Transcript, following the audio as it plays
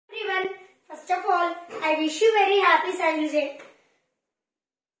of all, I wish you very happy Science Day.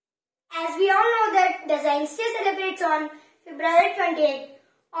 As we all know that the Science Day celebrates on February 28th.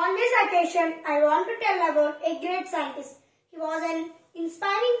 On this occasion, I want to tell about a great scientist. He was an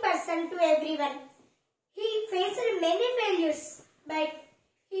inspiring person to everyone. He faced many failures, but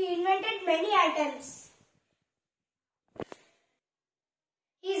he invented many items.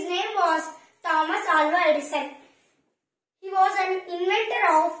 His name was Thomos Alwa Edison. He was an inventor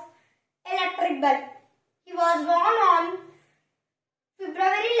of electric bulb. He was born on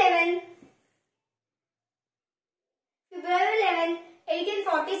February 11,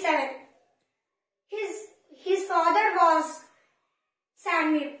 1847. His father was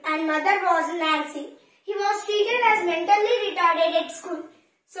Samuel and mother was Nancy. He was treated as mentally retarded at school,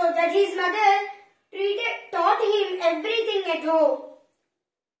 so that his mother taught him everything at home.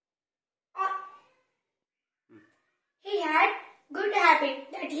 He had good habit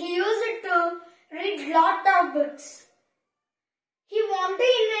that he used to read lot of books. He wanted to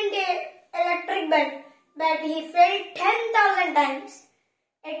invent an electric bulb, but he failed 10,000 times.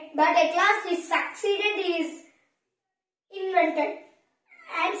 But at last he succeeded his invented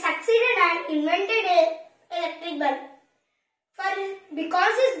and invented an electric bulb.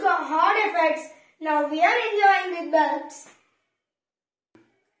 Because his hard efforts, now we are enjoying with bulbs.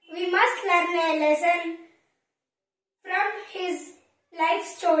 We must learn a lesson from his life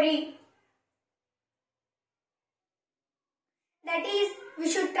story. That is,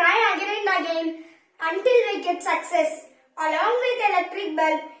 we should try again and again until we get success. Along with electric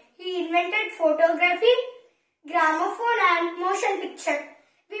bulb, he invented photography, gramophone and motion picture.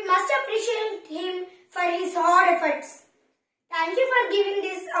 We must appreciate him for his hard efforts. Thank you for giving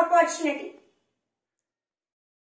this opportunity.